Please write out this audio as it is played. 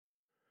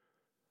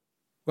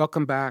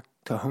Welcome back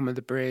to Home of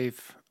the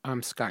Brave.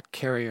 I'm Scott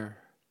Carrier.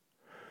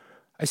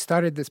 I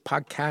started this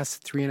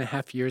podcast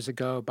 3.5 years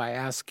ago by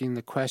asking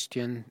the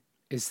question,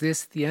 is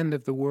this the end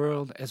of the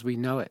world as we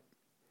know it?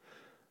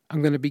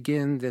 I'm going to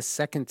begin this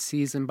second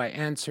season by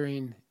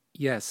answering,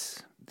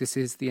 yes, this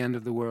is the end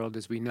of the world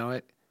as we know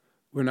it.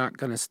 We're not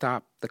going to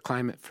stop the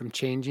climate from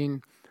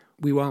changing.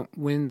 We won't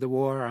win the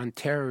war on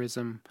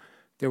terrorism.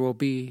 There will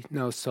be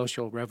no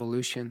social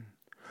revolution.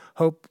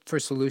 Hope for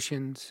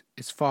solutions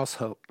is false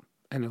hope,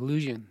 an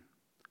illusion.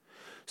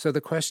 So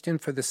the question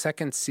for the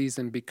second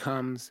season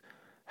becomes,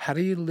 how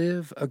do you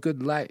live a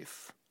good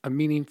life, a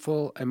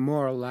meaningful and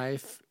moral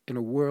life in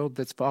a world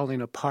that's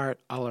falling apart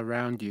all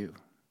around you?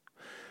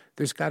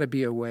 There's got to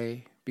be a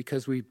way,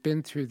 because we've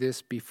been through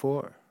this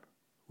before.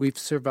 We've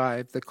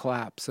survived the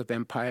collapse of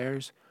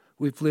empires.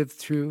 We've lived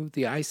through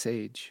the Ice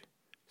Age.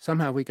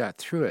 Somehow we got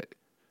through it,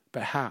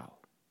 but how?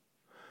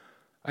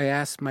 I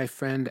asked my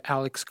friend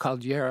Alex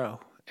Caldiero,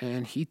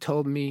 and he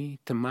told me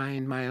to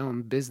mind my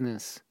own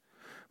business.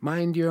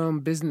 Mind your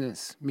own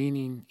business,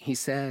 meaning, he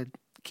said,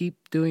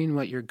 keep doing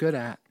what you're good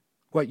at,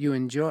 what you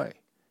enjoy.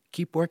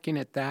 Keep working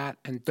at that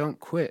and don't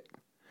quit.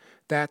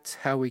 That's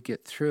how we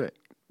get through it,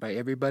 by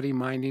everybody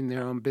minding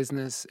their own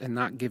business and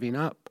not giving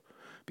up,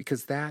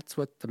 because that's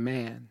what the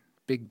man,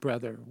 Big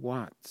Brother,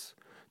 wants,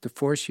 to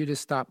force you to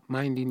stop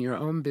minding your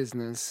own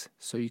business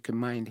so you can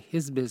mind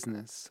his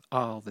business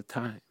all the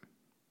time.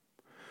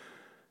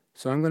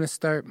 So I'm going to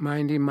start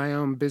minding my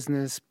own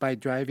business by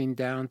driving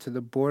down to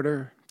the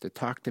border to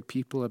talk to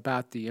people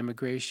about the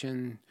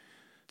immigration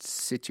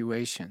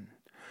situation.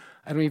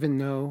 I don't even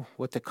know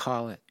what to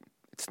call it.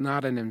 It's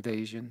not an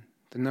invasion.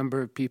 The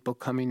number of people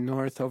coming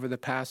north over the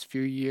past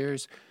few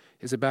years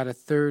is about a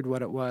third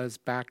what it was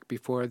back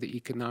before the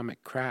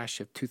economic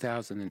crash of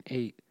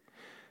 2008.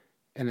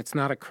 And it's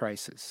not a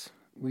crisis.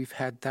 We've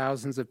had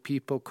thousands of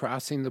people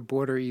crossing the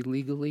border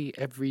illegally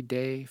every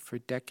day for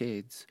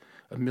decades,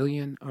 1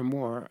 million or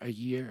more a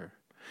year.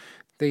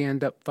 They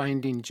end up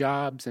finding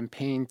jobs and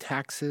paying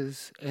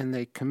taxes, and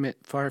they commit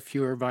far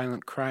fewer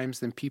violent crimes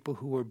than people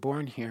who were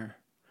born here.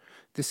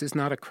 This is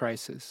not a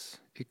crisis,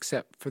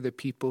 except for the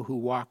people who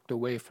walked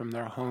away from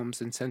their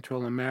homes in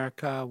Central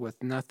America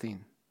with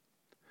nothing.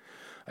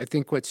 I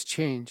think what's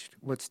changed,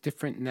 what's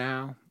different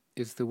now,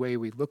 is the way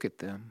we look at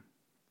them,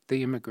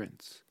 the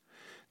immigrants.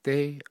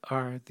 They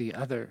are the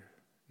other,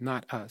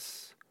 not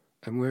us,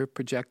 and we're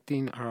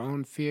projecting our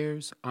own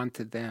fears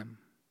onto them.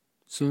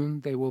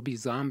 Soon they will be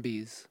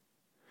zombies.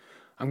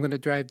 I'm going to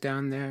drive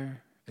down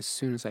there as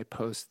soon as I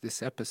post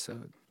this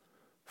episode.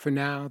 For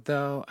now,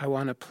 though, I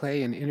want to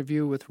play an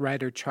interview with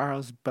writer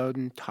Charles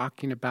Bowden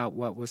talking about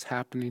what was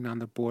happening on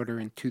the border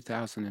in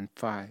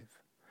 2005.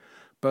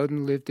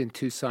 Bowden lived in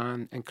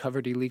Tucson and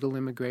covered illegal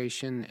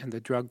immigration and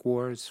the drug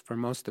wars for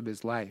most of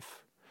his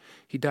life.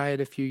 He died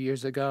a few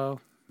years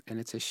ago, and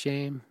it's a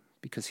shame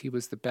because he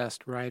was the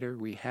best writer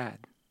we had.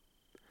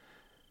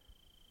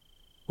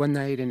 One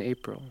night in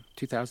April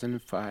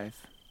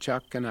 2005,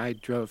 Chuck and I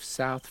drove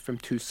south from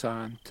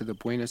Tucson to the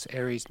Buenos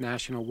Aires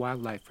National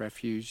Wildlife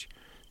Refuge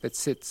that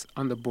sits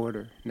on the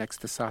border next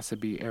to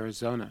Sasabe,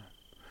 Arizona.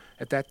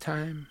 At that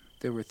time,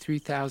 there were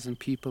 3,000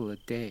 people a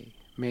day,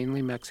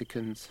 mainly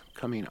Mexicans,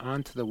 coming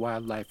onto the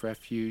wildlife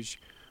refuge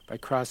by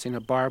crossing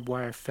a barbed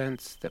wire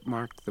fence that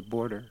marked the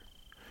border.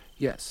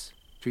 Yes,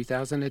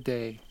 3,000 a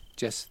day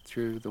just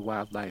through the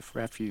wildlife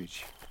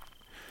refuge.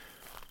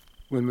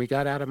 When we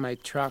got out of my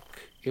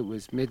truck, it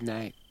was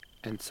midnight,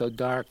 and so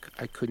dark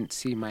I couldn't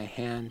see my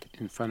hand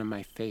in front of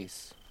my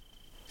face.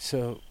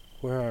 So,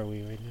 where are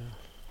we right now?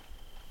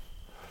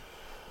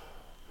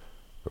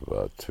 We're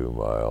about 2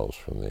 miles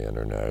from the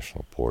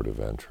international port of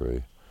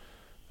entry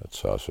at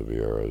Sasabe,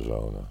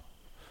 Arizona.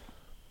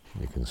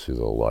 You can see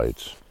the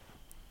lights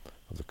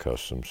of the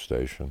customs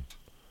station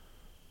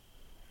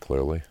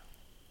clearly.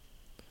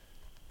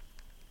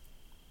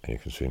 And you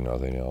can see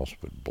nothing else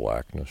but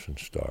blackness and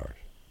stars.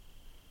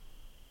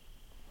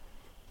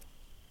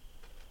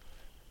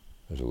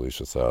 There's at least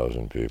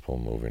 1,000 people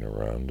moving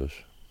around us.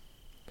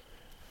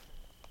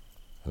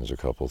 And there's a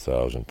couple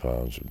thousand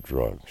pounds of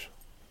drugs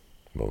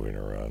moving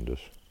around us.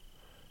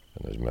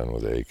 And there's men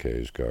with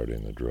AKs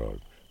guarding the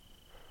drugs.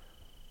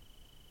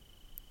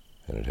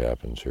 And it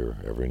happens here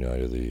every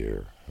night of the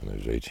year. And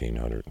there's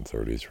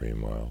 1,833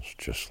 miles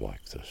just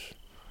like this.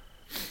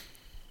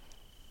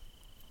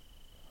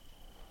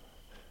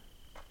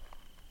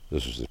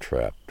 This is the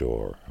trap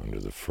door under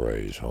the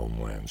phrase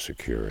Homeland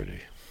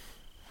Security.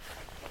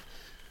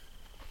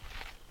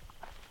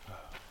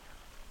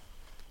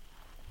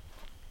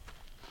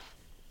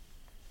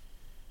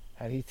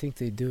 How do you think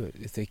they do it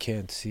if they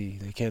can't see?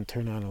 They can't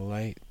turn on a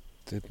light.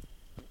 The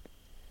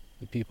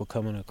people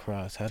coming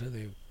across, how do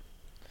they?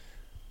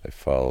 They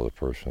follow the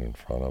person in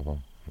front of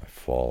them. They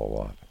fall a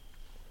lot.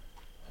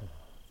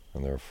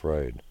 And they're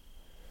afraid.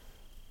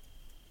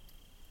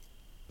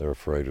 They're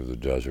afraid of the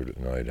desert at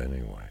night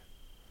anyway.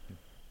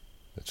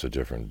 It's a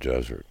different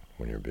desert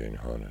when you're being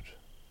hunted.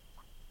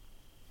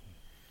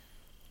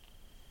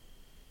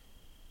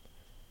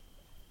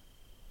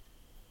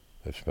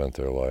 They They've spent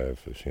their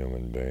life as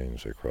human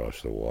beings. They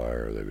cross the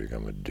wire, they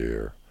become a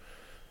deer,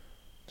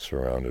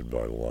 surrounded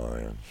by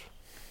lions.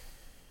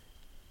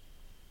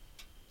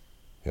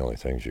 The only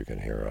things you can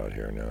hear out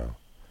here now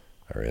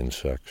are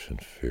insects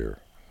and fear.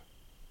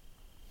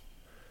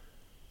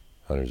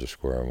 Hundreds of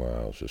square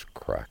miles just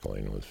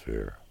crackling with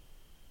fear.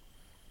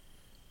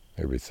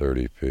 There'd be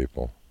 30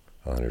 people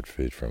 100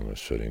 feet from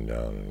us sitting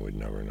down and we'd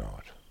never know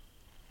it.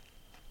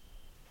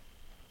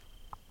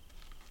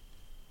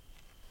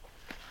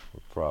 We're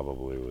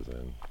probably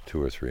within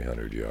 200 or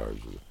 300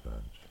 yards of the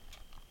fence.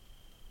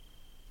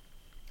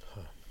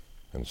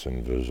 And it's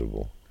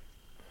invisible.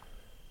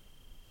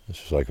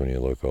 This is like when you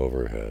look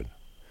overhead.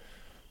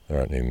 There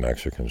aren't any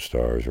Mexican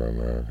stars or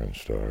American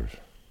stars.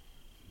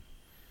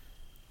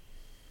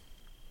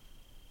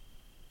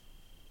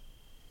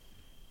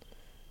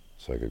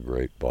 It's like a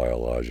great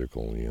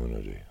biological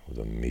unity with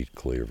a meat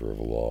cleaver of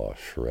law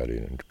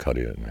shredding and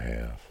cutting it in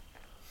half.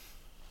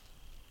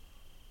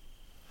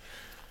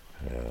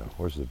 Yeah,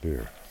 where's the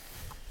beer?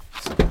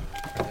 Down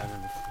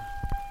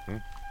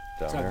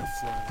there?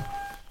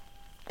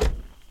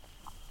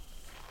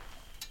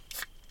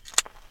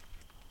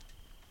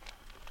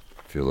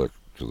 If you look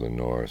to the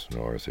north,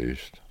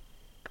 northeast,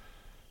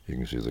 you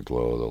can see the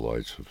glow of the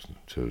lights of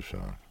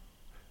Tucson.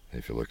 And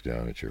if you look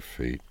down at your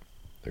feet,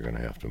 they're going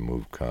to have to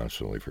move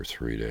constantly for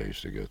 3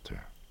 days to get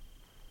there.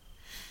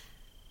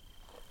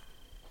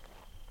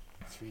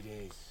 3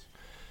 days.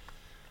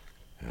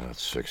 Yeah,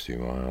 that's 60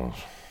 miles.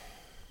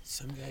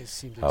 Some guys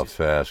seem to How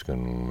fast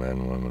can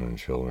men, women, and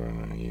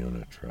children in a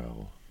unit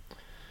travel?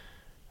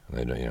 And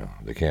they don't,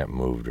 they can't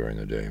move during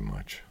the day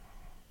much.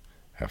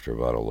 After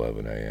about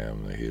 11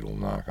 a.m., the heat will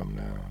knock them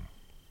down.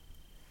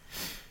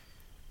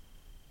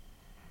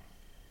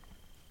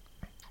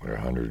 There are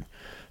 100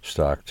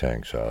 stock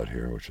tanks out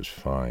here, which is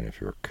fine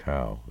if you're a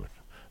cow, but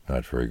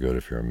not very good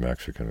if you're a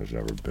Mexican who's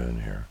never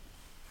been here.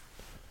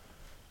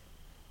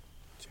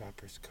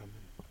 Chopper's coming.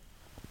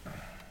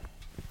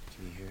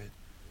 Can you hear it?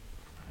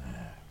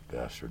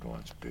 Bastard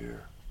wants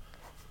beer.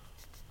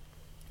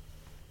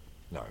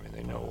 No, I mean,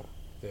 they know.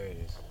 There it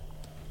is.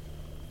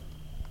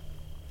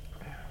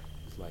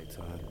 His light's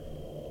on.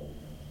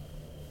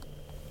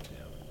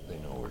 Yeah, they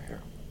know we're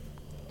here.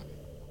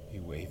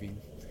 You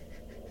waving?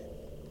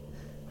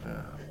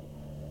 Yeah.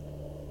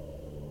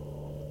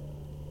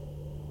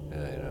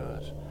 Yeah,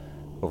 it's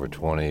over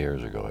 20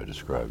 years ago I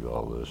described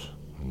all this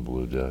in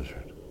Blue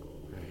Desert.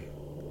 Right.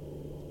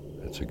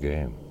 It's a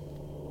game.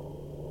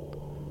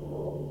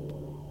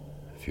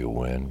 If you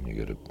win, you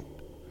get a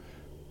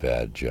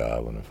bad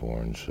job in a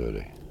foreign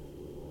city.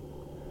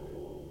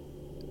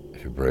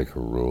 If you break a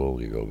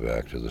rule, you go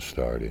back to the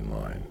starting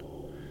line.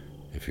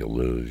 If you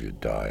lose, you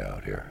die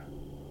out here.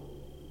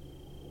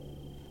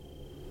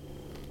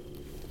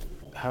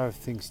 How have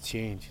things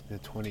changed in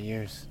the 20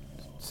 years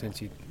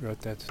since you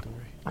wrote that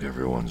story?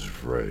 Everyone's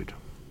afraid.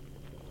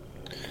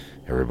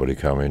 Everybody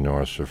coming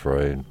north's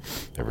afraid.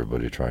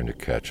 Everybody trying to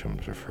catch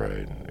them's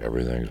afraid.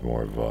 Everything's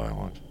more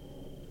violent.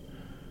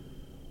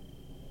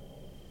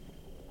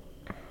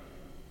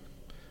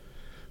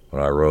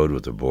 When I rode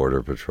with the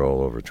Border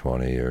Patrol over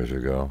 20 years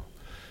ago,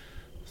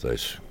 they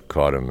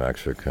caught a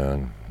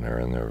Mexican, and they're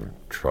in their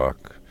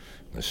truck,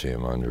 and they see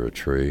him under a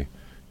tree,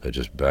 they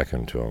just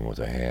beckon to him with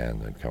a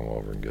hand and come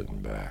over and get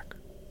him back.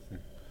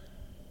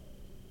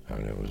 I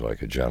mean, it was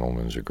like a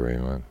gentleman's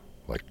agreement,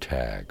 like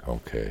tag.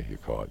 Okay, you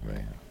caught me.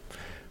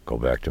 Go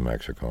back to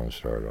Mexico and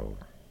start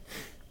over.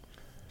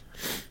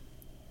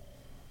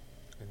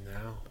 And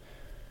now?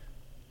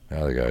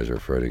 Now the guys are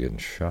afraid of getting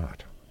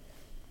shot.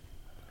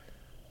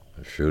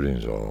 There's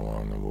shootings all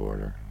along the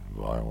border,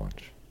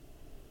 violence.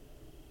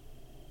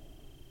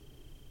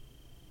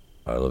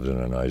 I lived in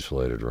an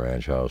isolated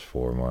ranch house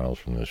 4 miles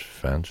from this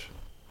fence.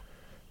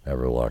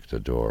 Never locked the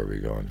door, be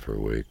gone for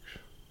weeks.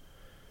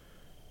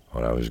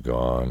 When I was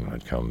gone,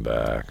 I'd come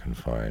back and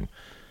find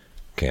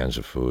cans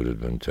of food had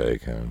been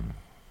taken,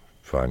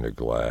 find a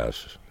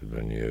glass had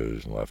been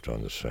used and left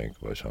on the sink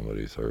by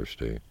somebody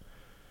thirsty,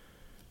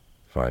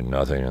 find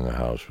nothing in the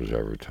house was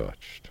ever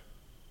touched.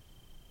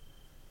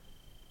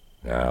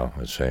 Now,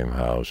 the same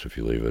house, if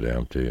you leave it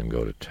empty and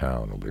go to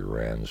town, will be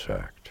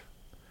ransacked.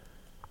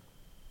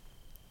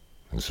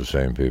 It's the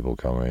same people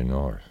coming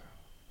north.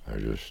 They're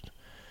just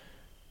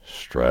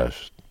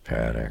stressed,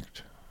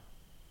 panicked.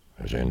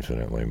 There's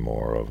infinitely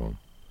more of them.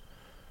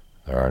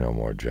 There are no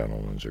more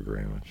gentlemen's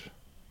agreements.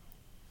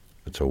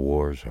 It's a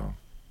war zone.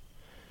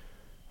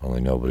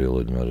 Only nobody will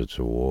admit it's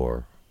a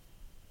war,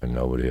 and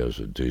nobody has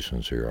the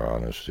decency or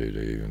honesty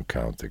to even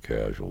count the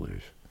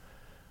casualties.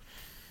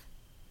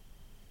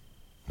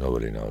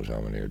 Nobody knows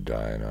how many are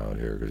dying out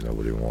here because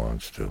nobody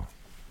wants to.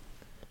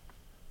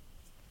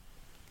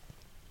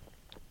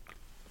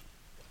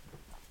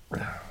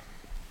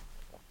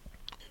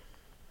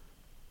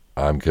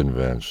 I'm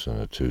convinced in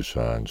the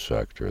Tucson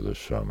sector this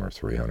summer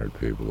 300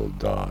 people will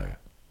die.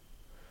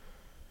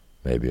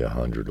 Maybe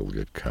 100 will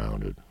get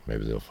counted.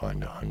 Maybe they'll find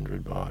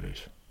 100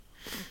 bodies.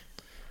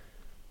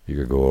 You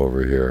could go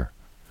over here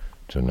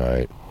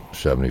tonight,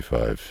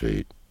 75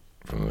 feet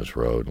from this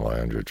road, lie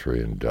under a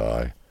tree and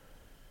die.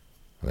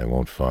 And they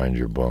won't find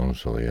your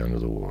bones till the end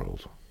of the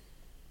world.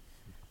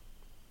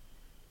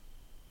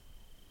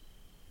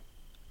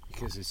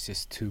 Because it's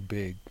just too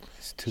big.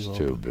 It's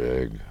too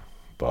big.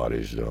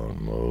 Bodies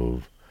don't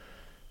move.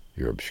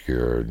 You're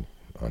obscured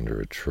under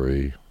a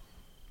tree.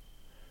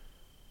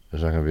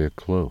 There's not going to be a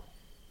clue.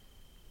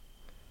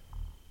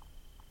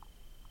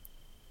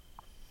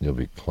 You'll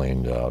be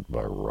cleaned out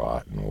by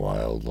rotten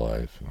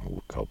wildlife in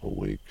a couple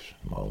weeks,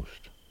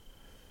 most.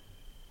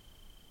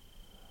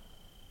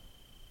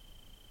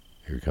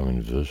 You become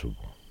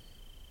invisible.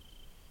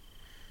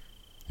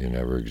 You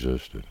never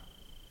existed.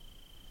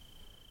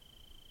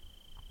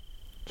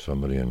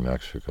 Somebody in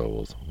Mexico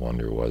will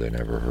wonder why they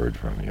never heard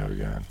from you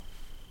again.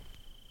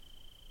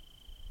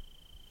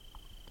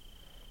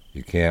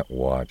 You can't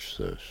watch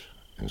this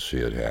and see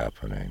it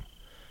happening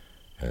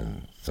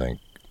and think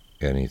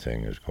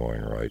anything is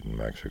going right in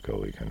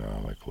Mexico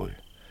economically.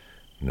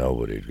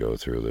 Nobody'd go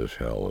through this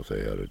hell if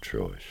they had a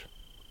choice.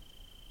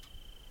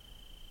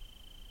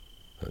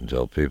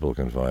 Until people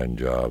can find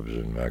jobs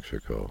in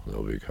Mexico,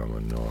 they'll be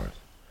coming north.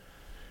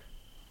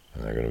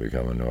 And they're going to be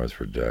coming north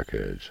for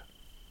decades.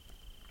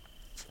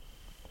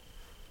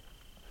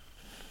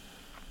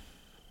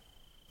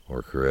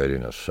 We're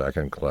creating a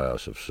second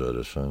class of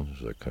citizens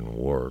that can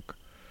work,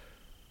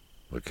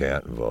 but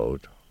can't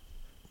vote,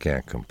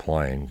 can't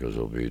complain because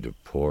they'll be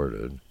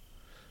deported,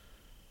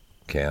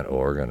 can't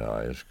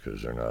organize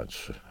because they're not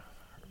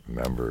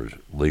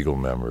legal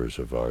members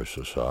of our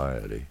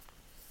society.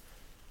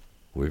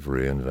 We've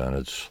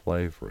reinvented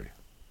slavery.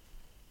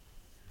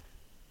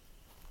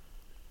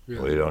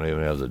 Really? We don't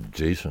even have the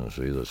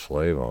decency the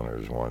slave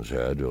owners once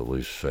had to at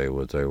least say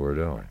what they were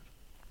doing.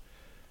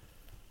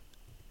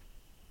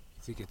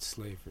 You think it's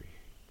slavery?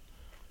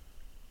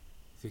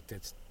 You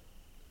think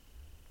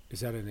is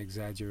that an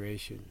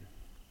exaggeration?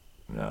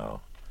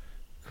 No.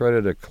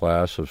 Created a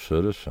class of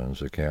citizens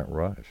that can't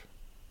rise.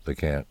 They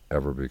can't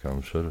ever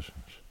become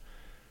citizens.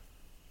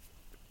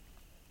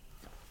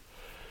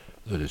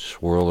 They just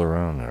swirl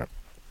around there,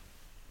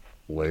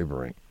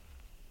 laboring.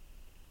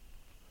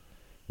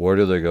 Where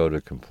do they go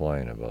to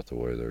complain about the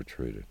way they're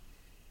treated?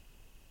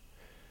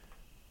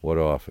 What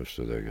office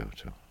do they go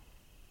to?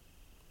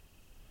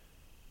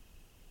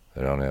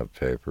 They don't have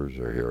papers.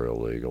 They're here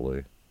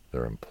illegally.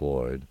 They're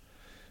employed.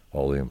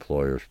 All the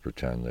employers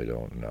pretend they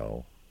don't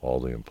know. All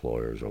the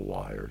employers are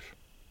liars.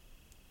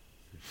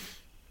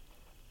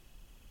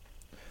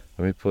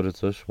 Let me put it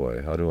this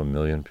way. How do 1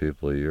 million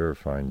people a year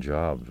find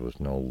jobs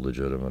with no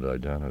legitimate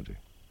identity?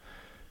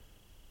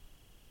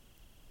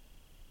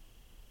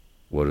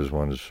 What is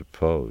one to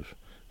suppose?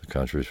 The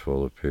country's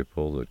full of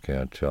people that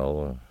can't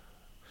tell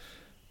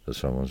that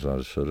someone's not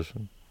a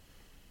citizen?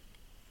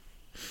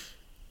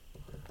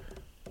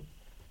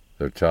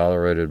 They're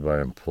tolerated by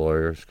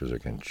employers because they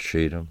can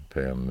cheat them,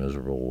 pay them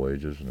miserable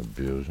wages, and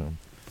abuse them.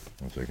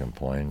 If they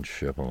complain,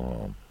 ship them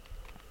home.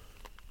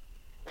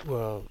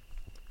 Well,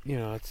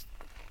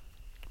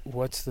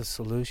 what's the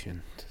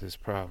solution to this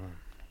problem?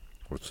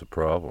 What's the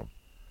problem?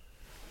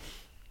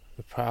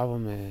 The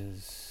problem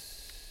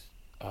is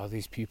all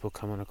these people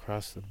coming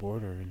across the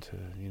border into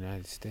the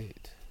United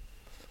States.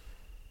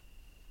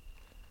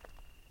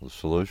 The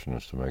solution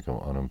is to make them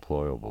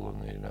unemployable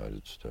in the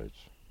United States.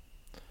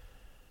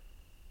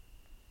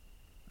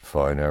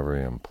 Fine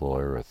every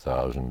employer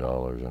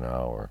 $1,000 an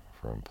hour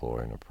for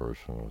employing a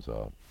person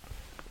without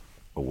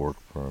a work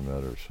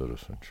permit or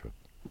citizenship.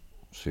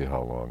 See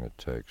how long it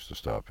takes to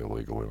stop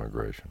illegal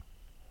immigration.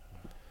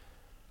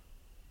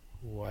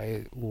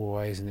 Why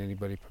isn't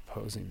anybody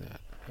proposing that?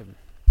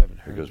 Haven't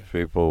heard Because it.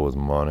 people with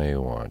money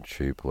want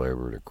cheap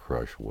labor to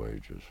crush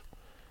wages.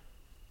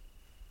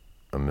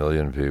 1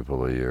 million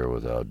people a year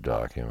without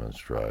documents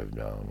drive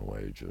down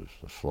wages.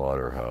 The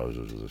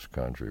slaughterhouses of this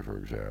country, for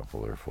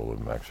example, are full of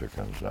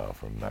Mexicans now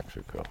from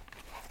Mexico.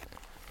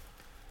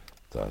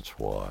 That's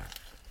why.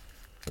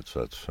 It's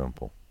that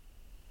simple.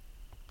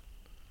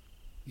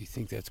 You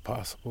think that's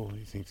possible?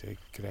 You think that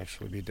could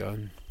actually be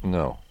done?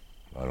 No,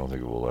 I don't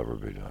think it will ever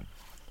be done.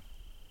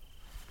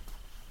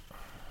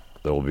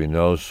 There will be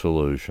no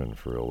solution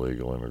for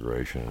illegal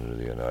immigration into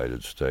the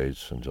United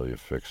States until you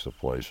fix the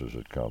places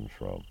it comes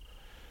from.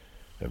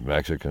 If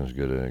Mexicans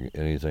get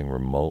anything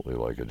remotely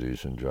like a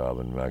decent job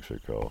in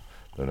Mexico,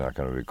 they're not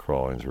going to be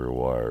crawling through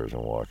wires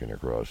and walking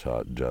across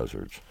hot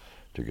deserts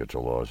to get to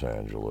Los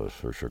Angeles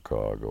or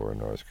Chicago or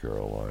North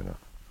Carolina.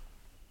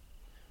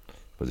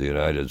 But the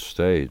United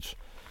States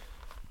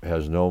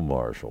has no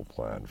Marshall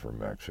Plan for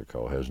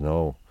Mexico, has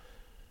no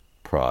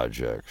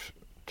projects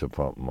to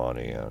pump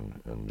money in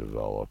and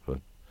develop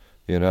it.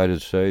 The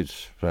United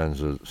States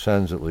sends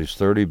at least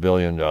 $30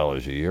 billion a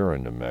year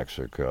into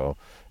Mexico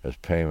as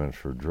payment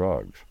for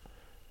drugs.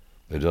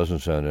 It doesn't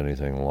send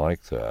anything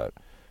like that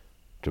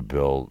to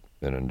build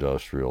an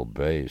industrial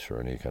base or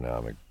an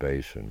economic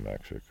base in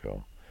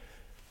Mexico.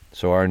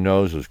 So our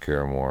noses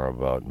care more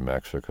about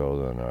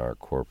Mexico than our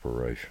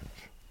corporations.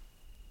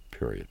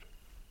 Period.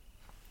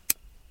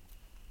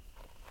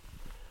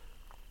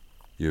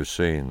 You've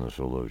seen the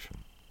solution.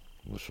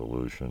 The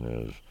solution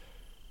is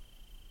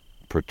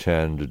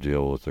pretend to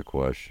deal with the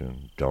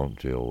question, don't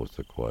deal with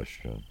the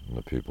question, and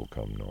the people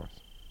come north.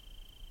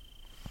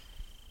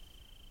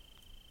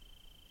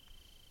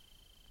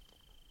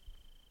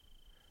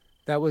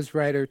 That was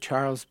writer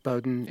Charles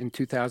Bowden in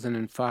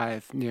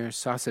 2005 near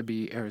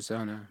Sasebe,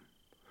 Arizona.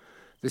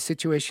 The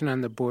situation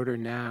on the border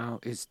now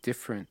is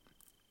different.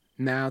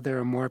 Now there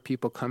are more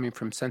people coming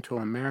from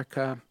Central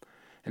America,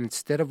 and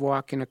instead of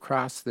walking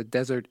across the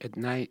desert at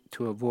night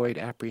to avoid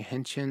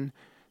apprehension,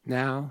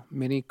 now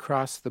many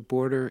cross the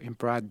border in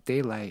broad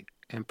daylight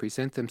and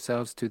present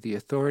themselves to the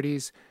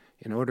authorities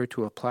in order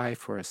to apply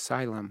for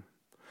asylum.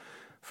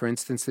 For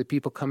instance, the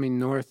people coming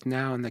north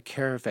now in the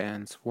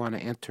caravans want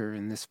to enter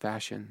in this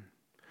fashion.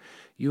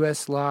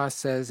 U.S. law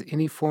says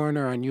any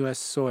foreigner on U.S.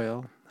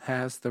 soil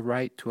has the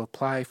right to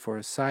apply for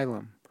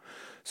asylum.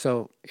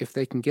 So if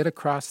they can get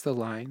across the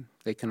line,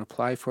 they can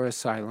apply for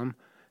asylum,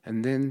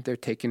 and then they're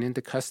taken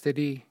into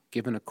custody,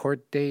 given a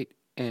court date,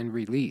 and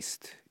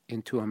released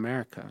into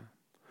America.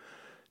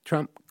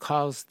 Trump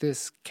calls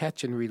this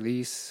catch and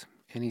release,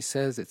 and he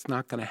says it's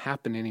not going to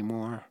happen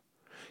anymore.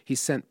 He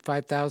sent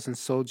 5,000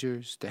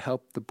 soldiers to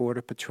help the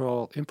Border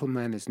Patrol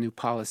implement his new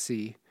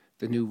policy,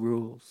 the new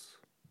rules.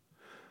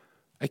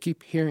 I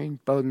keep hearing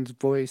Bowden's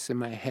voice in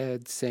my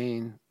head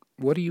saying,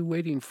 "What are you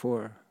waiting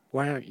for?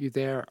 Why aren't you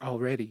there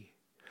already?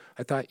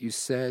 I thought you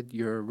said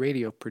you're a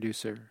radio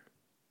producer."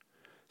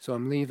 So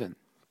I'm leaving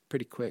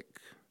pretty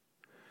quick.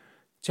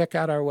 Check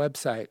out our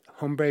website,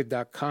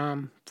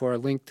 homebrave.com, for a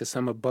link to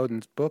some of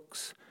Bowden's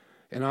books.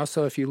 And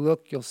also, if you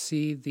look, you'll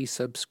see the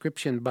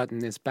subscription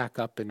button is back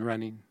up and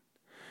running.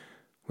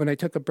 When I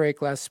took a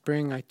break last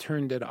spring, I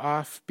turned it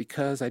off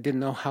because I didn't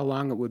know how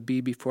long it would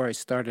be before I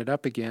started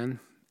up again,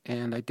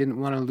 and I didn't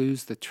want to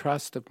lose the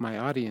trust of my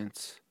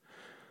audience.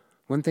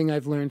 One thing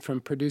I've learned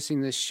from producing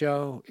this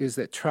show is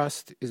that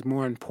trust is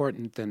more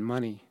important than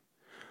money.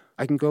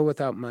 I can go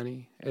without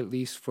money, at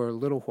least for a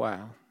little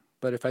while,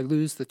 but if I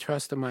lose the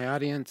trust of my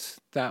audience,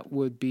 that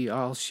would be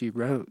all she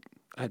wrote.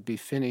 I'd be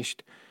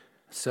finished.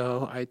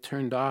 So I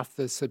turned off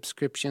the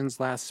subscriptions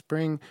last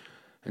spring,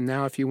 and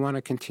now if you want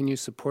to continue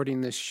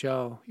supporting this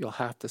show, you'll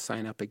have to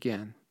sign up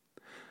again.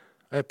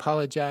 I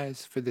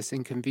apologize for this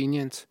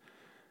inconvenience,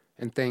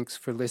 and thanks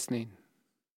for listening.